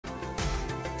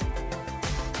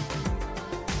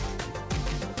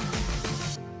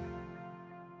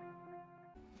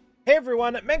Hey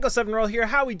everyone, Mango7Roll here.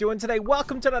 How we doing today?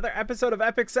 Welcome to another episode of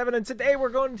Epic 7, and today we're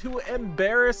going to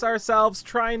embarrass ourselves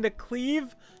trying to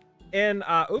cleave in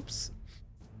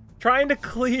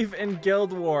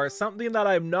Guild Wars, something that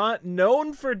I'm not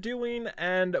known for doing,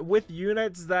 and with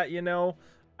units that, you know,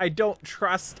 I don't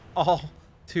trust all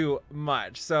too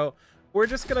much. So we're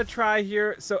just gonna try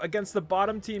here. So against the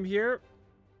bottom team here,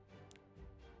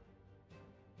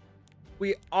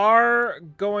 we are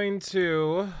going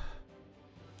to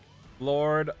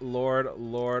Lord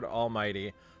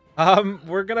Almighty.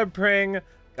 We're gonna bring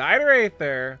Guide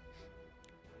Aether.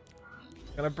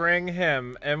 Gonna bring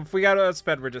him, and if we got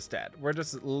outsped, we're just dead. We're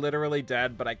just literally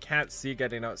dead, but I can't see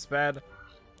getting outsped.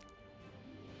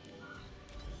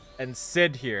 And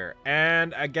Sid here.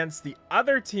 And against the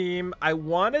other team, I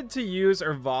wanted to use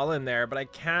Erval in there, but I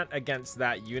can't against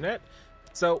that unit.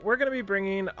 So we're gonna be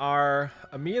bringing our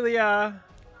Amelia.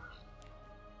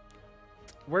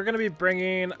 We're going to be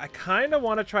bringing... I kind of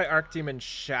want to try Arc Demon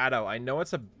Shadow. I know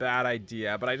it's a bad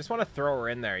idea, but I just want to throw her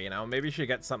in there, you know? Maybe she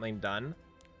gets something done.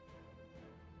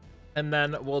 And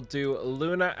then we'll do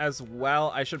Luna as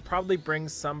well. I should probably bring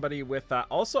somebody with that.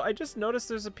 Also, I just noticed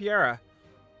there's a Piera.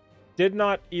 Did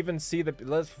not even see the...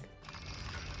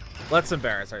 Let's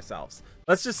embarrass ourselves.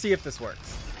 Let's just see if this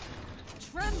works.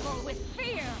 Tremble with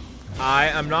fear. I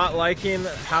am not liking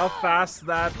how fast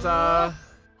that...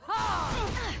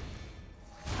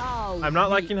 I'm not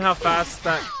liking how fast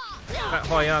that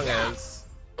Hwoarang is.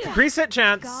 Increase hit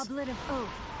chance. Goblet of Oath.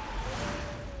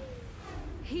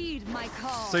 Heed my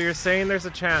call. So you're saying there's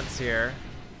a chance here.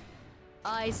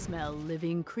 I smell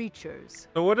living creatures.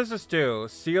 So what does this do?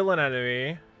 Seal an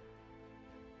enemy.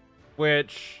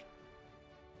 Which...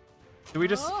 Do we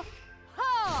just...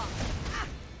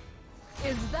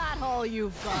 Is that all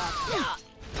you've got?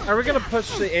 Are we gonna push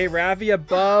the Aravi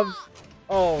above?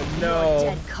 Oh no.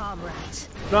 Dead comrade.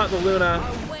 Not the Luna.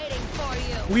 I'm waiting for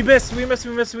you. We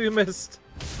missed.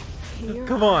 Here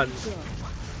Come on. I go.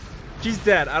 She's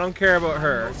dead. I don't care about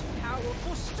her.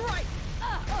 Powerful strike.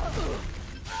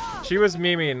 She was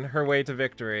memeing her way to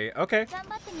victory. Okay.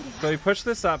 So we push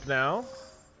this up now.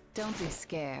 Don't be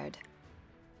scared.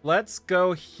 Let's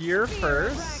go here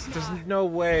first. There's no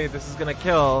way this is gonna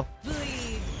kill.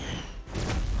 Bleed.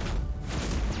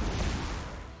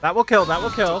 That will kill. That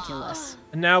will kill. Ridiculous.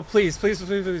 And now, please.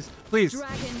 Dragon Twilight.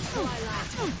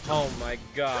 Oh my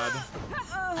god.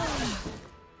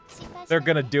 They're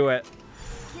gonna do it.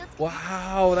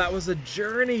 Wow, that was a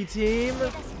journey, team.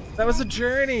 That was a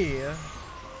journey.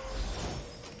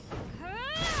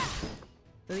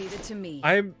 Leave it to me.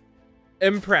 I'm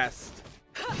impressed.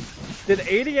 Did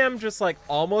ADM just like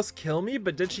almost kill me,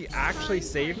 but did she actually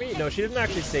save me? No, she didn't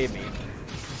actually save me.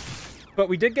 But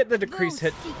we did get the decreased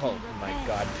hit. Oh my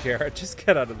god, Piera, just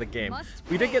get out of the game.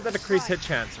 We did get the decreased hit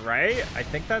chance, right? I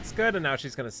think that's good, and now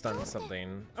she's gonna stun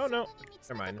something. Oh no,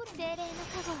 never mind.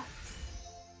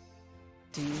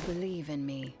 Do you believe in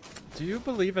me? Do you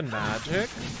believe in magic?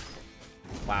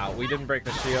 Wow, we didn't break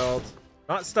the shield.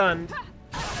 Not stunned.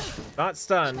 Not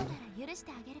stunned.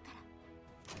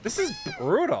 This is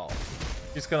brutal.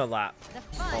 She's gonna lap.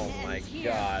 Oh my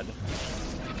god.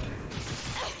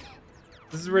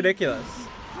 This is ridiculous.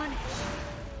 Punished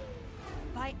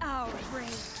by our brain.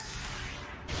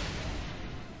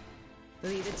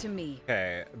 Leave it to me.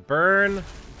 Okay, burn,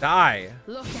 die.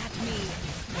 Look at me.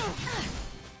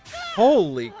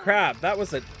 Holy crap, that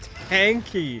was a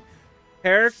tanky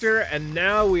character, and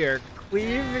now we are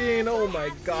cleaving. Oh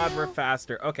my god, we're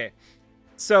faster. Okay,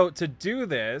 so to do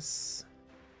this,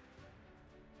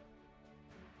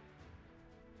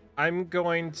 I'm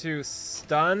going to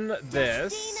stun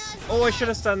this. Oh, I should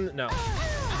have stunned. No.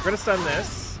 We're going to stun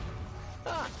this.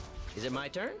 Is it my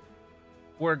turn?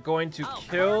 We're going to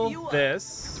kill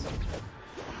this.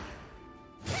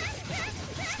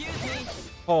 Excuse me.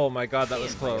 Oh my god, that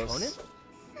was close.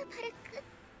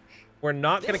 We're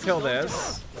not going to kill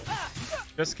this.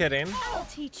 Just kidding. I'll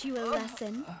teach you a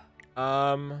lesson.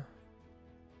 That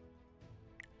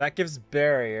gives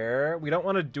barrier. We don't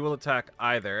want to dual attack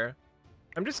either.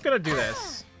 I'm just gonna do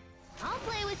this. I'll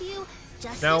play with you.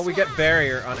 Now we get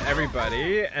barrier on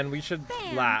everybody, and we should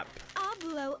lap. I'll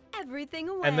blow everything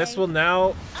away. And this will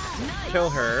now kill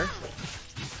her.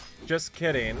 Just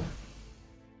kidding.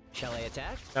 Shall I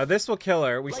attack? Now this will kill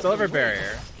her. We still have our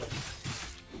barrier.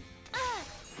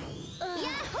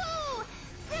 Yahoo!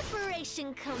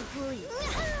 Preparation complete.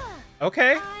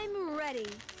 Okay. I'm ready.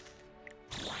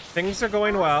 Things are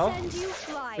going well. Send you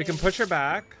flying. We can push her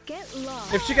back. Get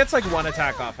lost. If she gets like one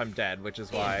attack off, I'm dead, which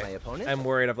is My why opponent? I'm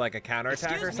worried of like a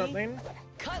counterattack or Excuse me. something.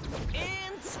 Cut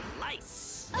and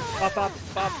slice. Pop, pop,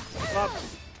 pop, pop.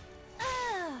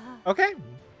 Okay.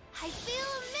 I feel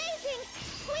amazing.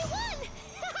 We won.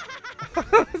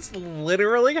 That's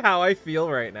literally how I feel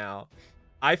right now.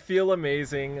 I feel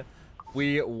amazing.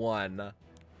 We won.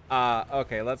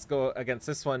 Okay, let's go against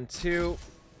this one too.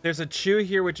 There's a Chew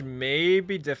here which may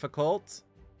be difficult.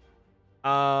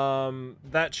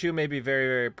 That Chew may be very,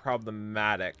 very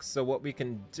problematic. So what we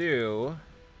can do...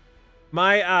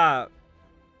 My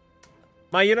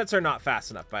units are not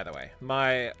fast enough, by the way.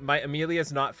 My Amelia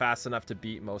is not fast enough to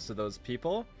beat most of those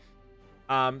people.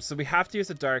 So we have to use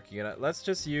a dark unit. Let's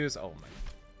just use... Oh my...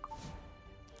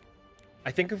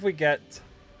 I think if we get...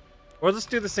 Or let's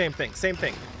do the same thing. Same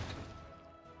thing.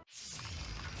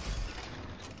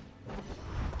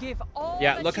 Give all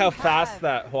Yeah, that look you how fast have.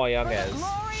 that Hua Young For the is.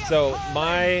 glory of So Merlin.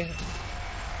 my...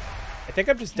 I think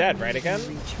I'm just dead, right, again?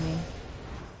 Reach me.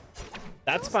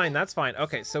 That's fine, that's fine.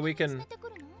 Okay, so we can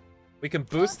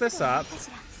boost this up.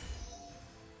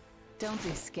 Don't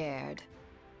be scared.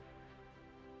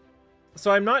 So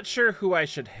I'm not sure who I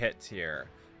should hit here.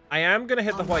 I am going to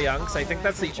hit the Hua Young, because I think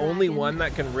that's the only one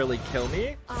that can really kill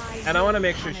me. And I want to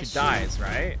make sure she dies,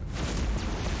 right?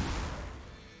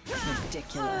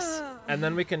 Ridiculous. And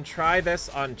then we can try this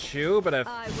on Chew, but if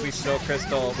I will we Soul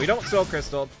Crystal... We don't Soul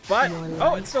Crystal, but...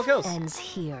 Oh, it still kills. Ends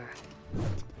here.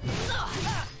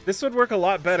 This would work a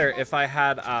lot better if I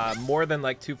had more than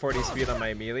like 240 speed on my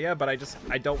Amelia, but I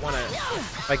don't want to...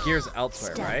 My gear's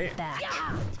elsewhere, Step right? back.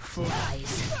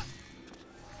 Flies.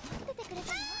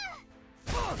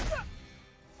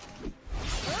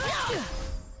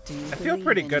 Do you I feel believe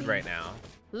pretty in good me? right now.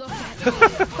 Look at me.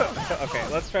 Okay,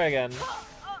 let's try again.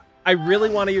 I really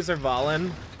want to use her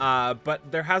Valen,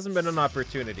 but there hasn't been an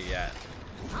opportunity yet.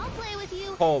 I'll play with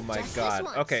you. Oh my just this god.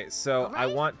 once. Okay, so I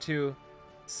Alright? want to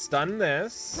stun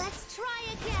this. Let's try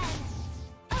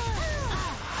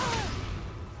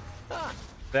again.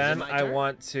 Then my I turn?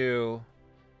 want to...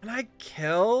 Can I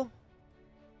kill?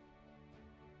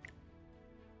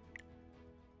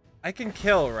 I can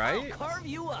kill, right? Carve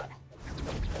you up.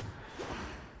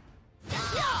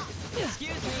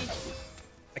 Excuse me.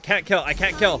 I can't kill. I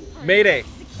can't kill. Mayday.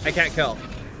 I can't kill.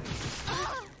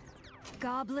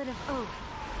 Goblet of Oak.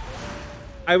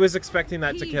 I was expecting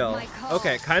that to Heed kill. my call.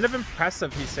 Okay, kind of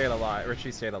impressive he stayed alive, or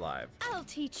she stayed alive. I'll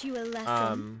teach you a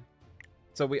lesson.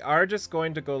 So we are just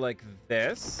going to go like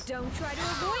this. Don't try to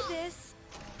avoid this.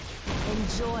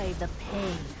 Enjoy the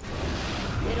pain.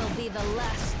 It'll be the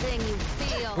last thing you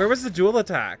feel. Where was the dual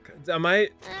attack? Am I...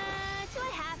 Do I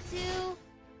have to?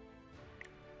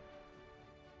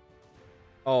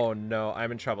 Oh no,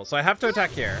 I'm in trouble. So I have to attack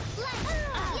here.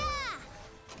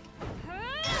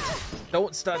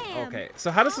 Don't stun. Bam. Okay,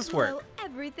 so how does this I'll blow work?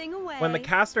 everything away. When the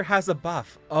caster has a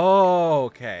buff. Oh,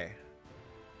 okay.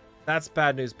 That's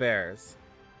bad news bears.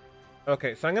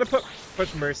 Okay, so I'm gonna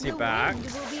push Mercy the back.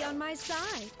 wind will be on my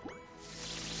side.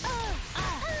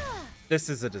 This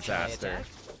is a Shall I disaster. attack?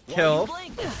 While Kill. you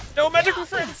blink. No magical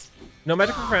friends. No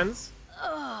magical friends.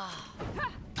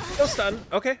 No stun.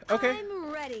 Okay, okay.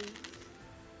 I'm ready.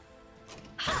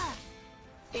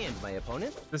 And my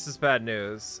opponent? This is bad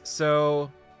news.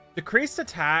 So, decreased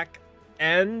attack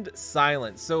and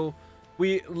silence. So,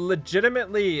 we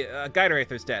legitimately... Guide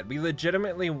Aether's dead. We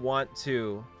legitimately want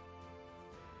to...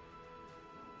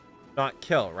 not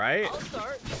kill, right? I'll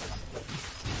start.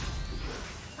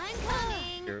 I'm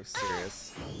coming. You're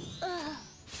serious.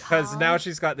 Because now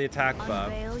she's got the attack buff.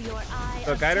 Unveil your eye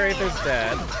So of Guide terror. Aether's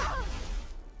dead.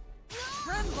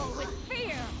 Tremble with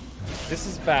fear. This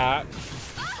is back.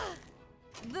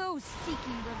 Those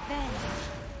seeking revenge.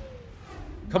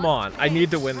 Come on, I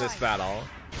need to win this battle.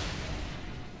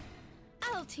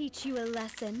 I'll teach you a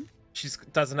lesson. She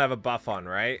doesn't have a buff on,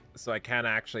 right? So I can't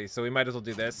actually. So we might as well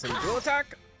do this and dual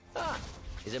attack.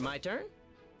 Is it my turn?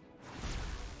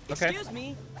 Okay. Excuse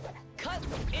me. Cut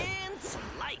and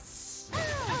slice.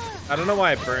 I don't know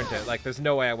why I burnt it. Like, there's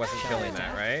no way I wasn't killing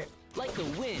that, right? Like the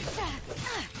wind.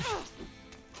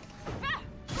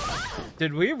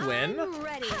 Did we win? I'm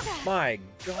ready. My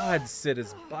god, Sid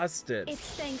is busted. It's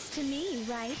thanks to me,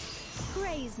 right?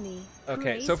 Praise me. Okay,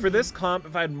 Praise so for me. this comp,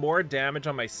 if I had more damage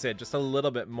on my Sid, just a little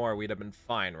bit more, we'd have been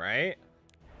fine, right?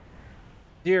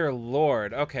 Dear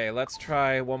lord. Okay, let's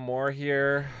try one more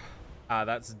here.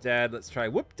 That's dead. Let's try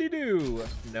whoop-de-doo.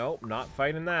 Nope, not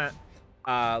fighting that.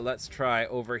 Let's try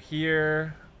over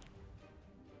here.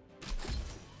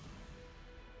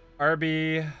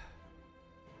 RB.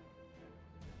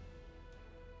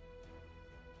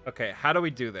 Okay, how do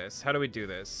we do this? How do we do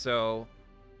this? So,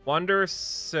 Wander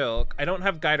Silk. I don't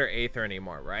have Guide or Aether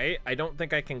anymore, right? I don't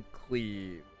think I can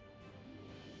cleave.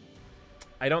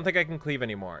 I don't think I can cleave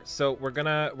anymore. So we're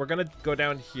gonna go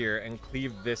down here and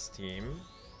cleave this team.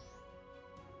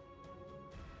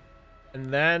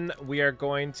 And then we are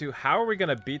going to... How are we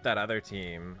gonna beat that other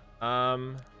team?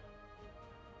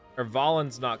 Or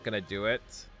Valen's not gonna do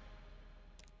it.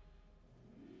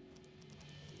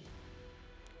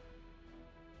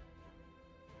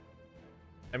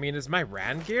 I mean, is my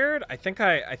Rand geared? I think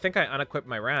I unequipped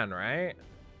my Rand, right?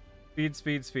 Speed,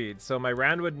 speed, speed. So my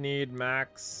Rand would need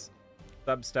max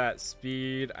substat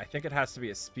speed. I think it has to be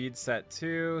a speed set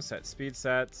too. Set speed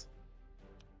sets.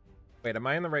 Wait, am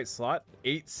I in the right slot?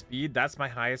 8 speed. That's my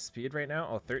highest speed right now.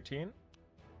 Oh, 13.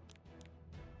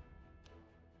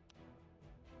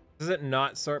 Does it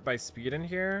not sort by speed in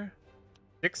here?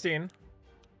 16.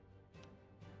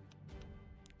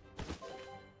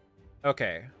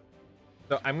 Okay.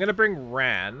 So I'm going to bring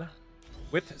Ran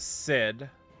with Sid.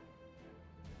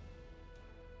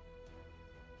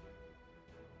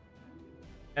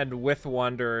 And with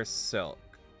Wanderer Silk.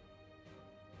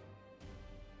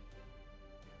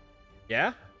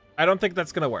 Yeah? I don't think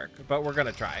that's going to work, but we're going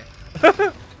to try.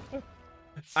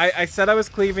 I said I was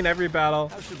cleaving every battle.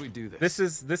 How should we do this?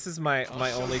 This is my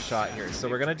only shot here. So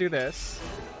we're going to do this.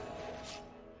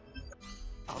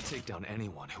 I'll take down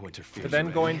anyone who interferes. We're then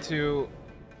with going me. to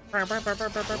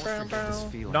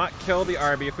feeling. not kill the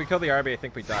Arby. If we kill the Arby, I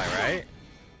think we die, right?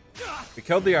 We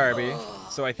killed the Arby,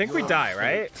 so I think we die,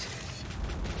 right?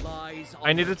 Lies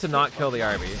I needed to not kill the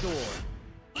Arby.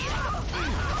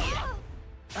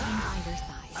 On either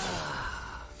side.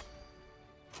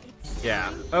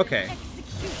 Yeah, okay.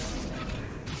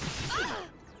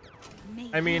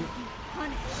 I mean,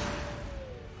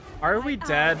 are we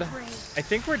dead? I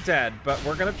think we're dead, but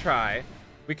we're gonna try.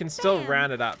 We can still Bam!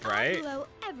 round it up, I'll right? blow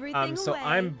everything So away.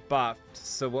 I'm buffed,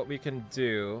 so what we can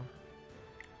do...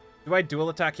 Do I dual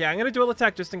attack? Yeah, I'm gonna dual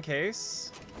attack just in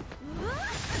case.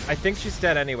 I think she's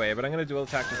dead anyway, but I'm gonna dual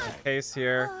attack just in case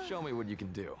here. Show me what you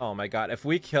can do. Oh my god, if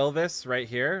we kill this right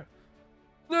here...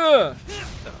 Ugh!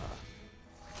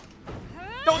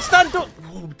 Don't stun! Don't!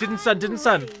 Ooh, didn't stun, didn't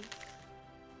stun!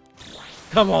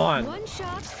 Come on! One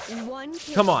shot, one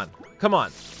kill. Come on! Come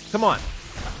on! Come on!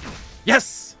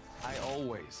 Yes! I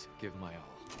always give my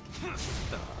all.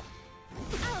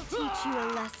 I'll teach you a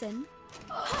lesson.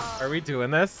 Are we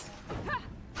doing this?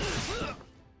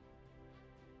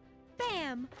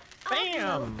 Bam!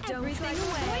 Bam! Everything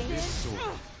away. Sword.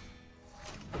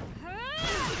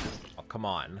 Oh, come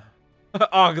on.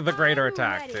 Oh, the greater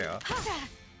attack, ready. too.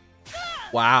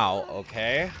 Wow,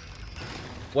 okay.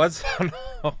 What's...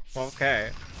 okay.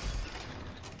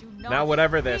 Now,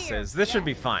 whatever this is, this should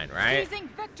be fine, right?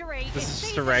 This is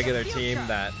just a regular team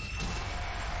that...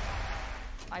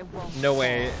 I won't. No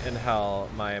way in hell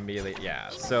my Amelia... Yeah,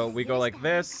 so we go like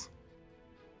this.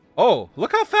 Oh,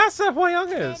 look how fast that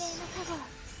Hwoyoung is!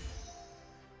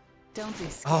 Don't be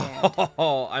scared.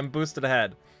 Oh, I'm boosted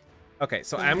ahead. Okay,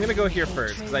 so I'm gonna go here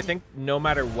first, because I think no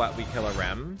matter what, we kill a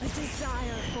Rem. A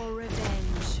desire for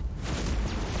revenge.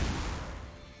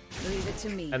 Leave it to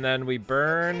me. And then we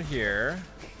burn here.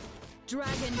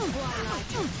 Dragon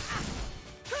Twilight.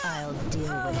 I'll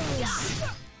deal with this.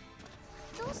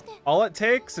 All it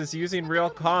takes is using real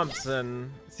comps, and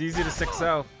it's easy to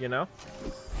 6-0, you know?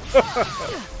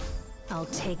 I'll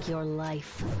take your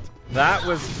life. That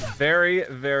was very,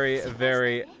 very,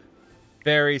 very,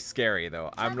 very scary,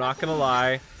 though. I'm not gonna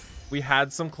lie. We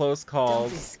had some close Don't be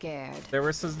calls. scared. There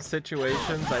were some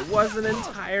situations I wasn't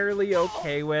entirely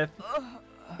okay with. Shove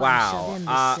Wow.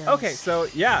 imbeciles. Okay, so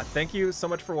yeah, thank you so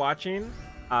much for watching.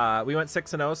 We went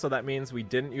 6-0, so that means we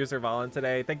didn't use our Valen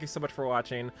today. Thank you so much for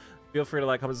watching. Feel free to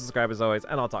like, comment, subscribe as always,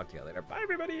 and I'll talk to you later. Bye,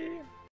 everybody.